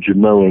privilege of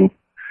knowing.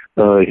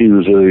 He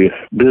was a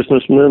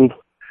businessman,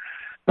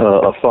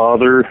 a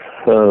father,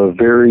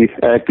 very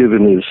active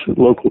in his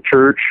local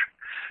church.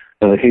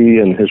 He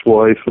and his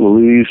wife,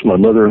 Louise, my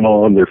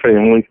mother-in-law, and their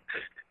family,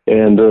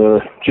 and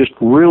just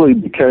really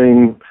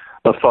became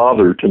a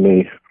father to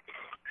me.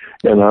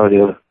 And I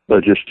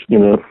just,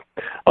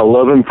 I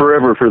love him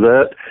forever for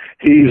that.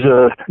 He's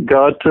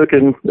God took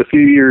him a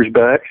few years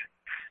back,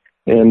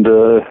 and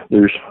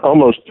there's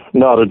almost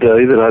not a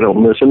day that I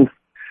don't miss him.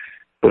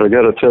 But I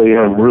got to tell you,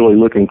 I'm really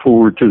looking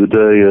forward to the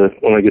day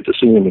when I get to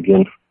see him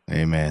again.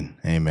 Amen.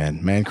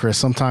 Amen. Man, Chris,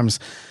 sometimes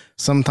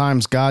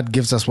God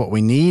gives us what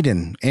we need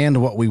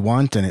and what we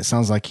want, and it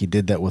sounds like he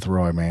did that with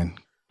Roy, man.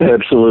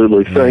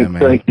 Absolutely.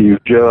 Thank you,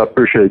 Joe. I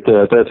appreciate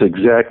that. That's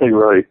exactly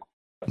right.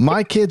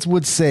 My kids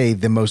would say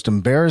the most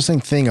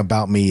embarrassing thing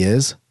about me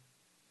is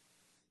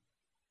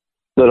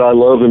that I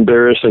love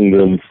embarrassing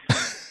them.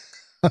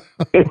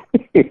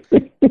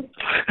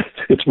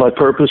 It's my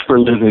purpose for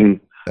living.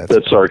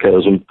 That's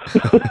sarcasm.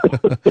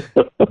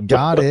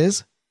 God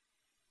is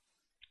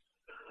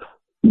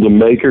the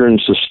maker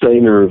and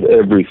sustainer of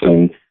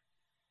everything.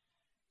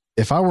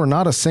 If I were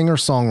not a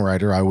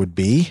singer-songwriter, I would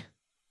be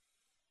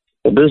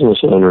a business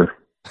owner.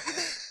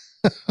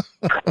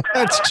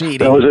 That's cheating.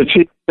 That was a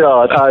cheat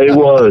shot. I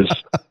was.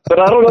 But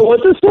I don't know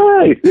what to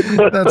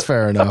say. That's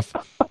fair enough.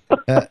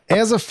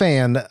 As a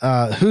fan,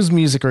 whose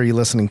music are you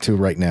listening to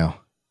right now?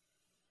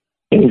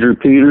 Andrew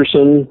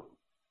Peterson,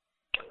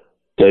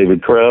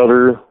 David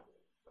Crowder,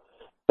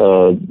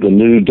 the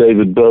new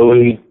David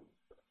Bowie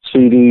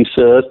CD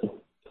set,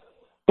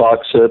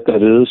 box set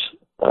that is,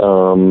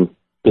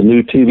 the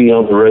new TV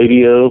on the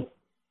radio.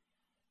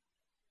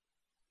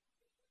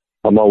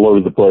 I'm all over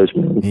the place,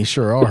 man. You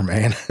sure are,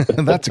 man.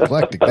 That's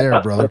eclectic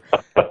there, brother.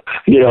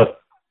 Yeah.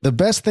 The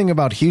best thing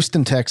about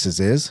Houston, Texas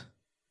is?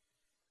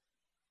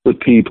 The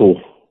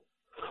people.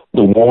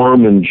 The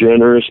warm and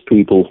generous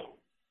people.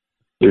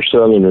 They're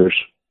Southerners.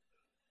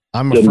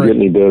 Doesn't get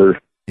any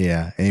better.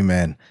 Yeah,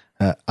 amen.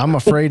 I'm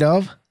afraid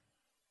of?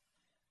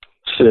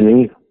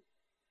 Sinning.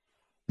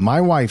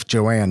 My wife,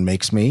 Joanne,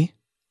 makes me?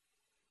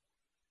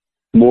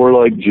 More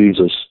like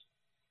Jesus.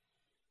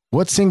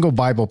 What single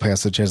Bible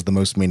passage has the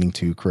most meaning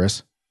to you,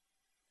 Chris?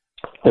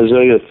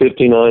 Isaiah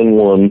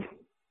 59:1.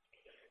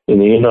 In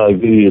the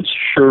NIV, it's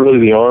surely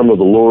the arm of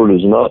the Lord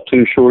is not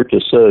too short to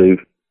save,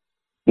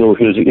 nor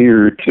his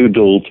ear too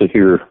dull to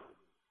hear.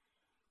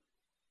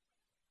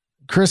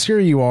 Chris, here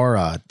you are,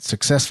 a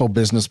successful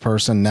business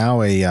person,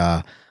 now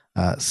a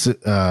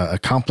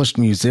accomplished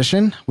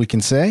musician, we can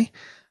say,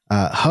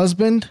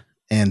 husband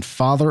and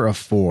father of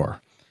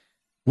 4.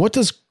 What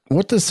does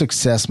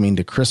success mean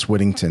to Chris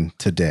Whittington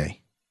today?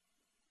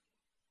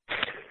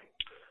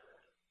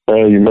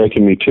 You're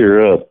making me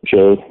tear up,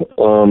 Joe.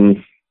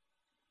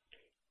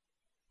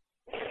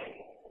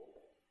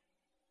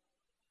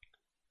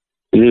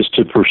 It is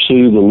to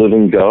pursue the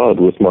living God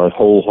with my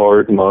whole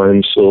heart,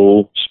 mind,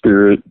 soul,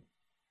 spirit,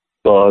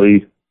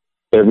 body,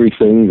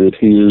 everything that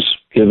he has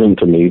given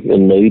to me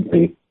and made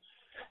me.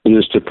 It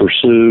is to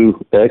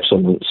pursue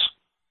excellence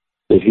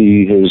that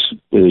he has,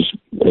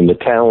 and the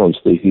talents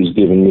that he's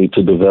given me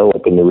to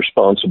develop, and the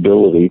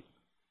responsibility.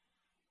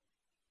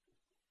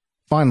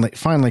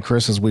 Finally,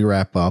 Chris, as we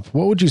wrap up,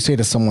 what would you say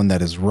to someone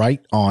that is right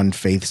on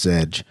faith's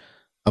edge,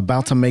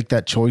 about to make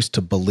that choice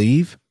to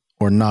believe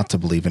or not to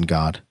believe in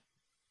God?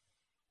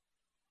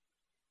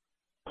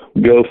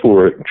 Go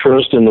for it.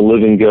 Trust in the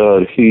living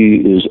God. He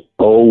is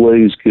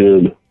always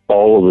good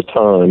all of the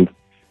time,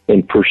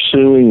 and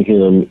pursuing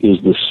him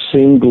is the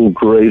single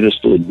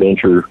greatest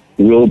adventure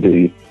will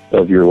be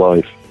of your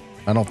life.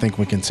 I don't think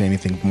we can say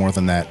anything more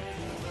than that.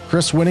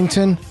 Chris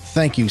Whittington,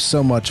 thank you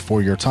so much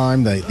for your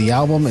time. The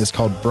album is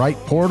called Bright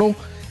Portal,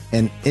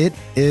 and it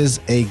is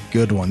a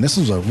good one. This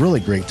was a really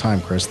great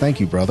time, Chris. Thank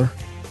you, brother.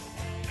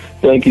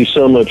 Thank you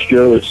so much,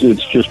 Joe. It's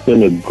just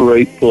been a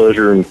great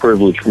pleasure and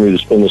privilege for me to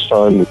spend this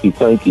time with you.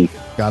 Thank you.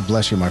 God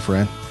bless you, my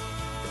friend.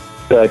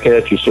 Back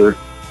at you, sir.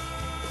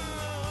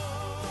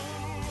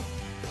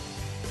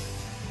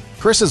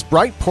 Chris's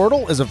Bright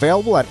Portal is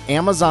available at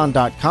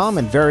Amazon.com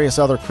and various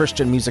other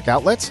Christian music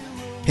outlets.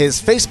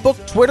 His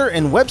Facebook, Twitter,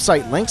 and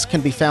website links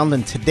can be found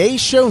in today's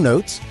show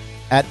notes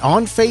at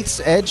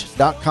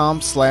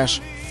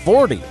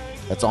onfaithsedge.com/40.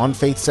 That's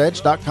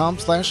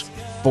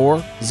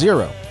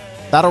onfaithsedge.com/40.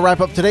 That'll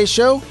wrap up today's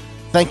show.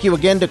 Thank you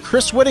again to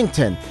Chris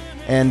Whittington.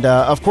 And,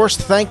 of course,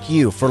 thank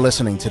you for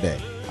listening today.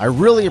 I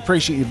really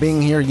appreciate you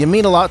being here. You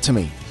mean a lot to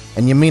me,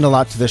 and you mean a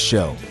lot to this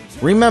show.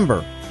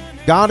 Remember,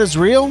 God is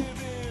real,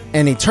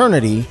 and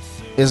eternity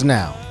is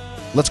now.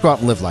 Let's go out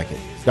and live like it.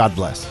 God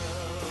bless.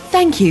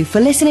 Thank you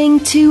for listening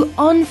to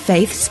On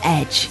Faith's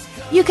Edge.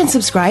 You can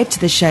subscribe to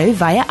the show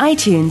via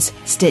iTunes,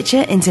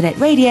 Stitcher Internet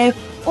Radio,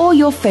 or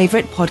your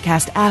favorite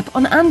podcast app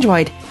on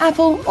Android,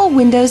 Apple, or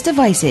Windows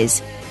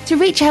devices. To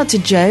reach out to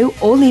Joe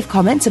or leave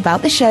comments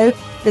about the show,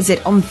 visit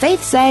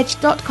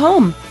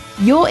onfaithsedge.com.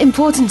 You're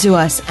important to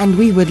us, and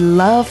we would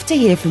love to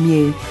hear from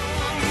you.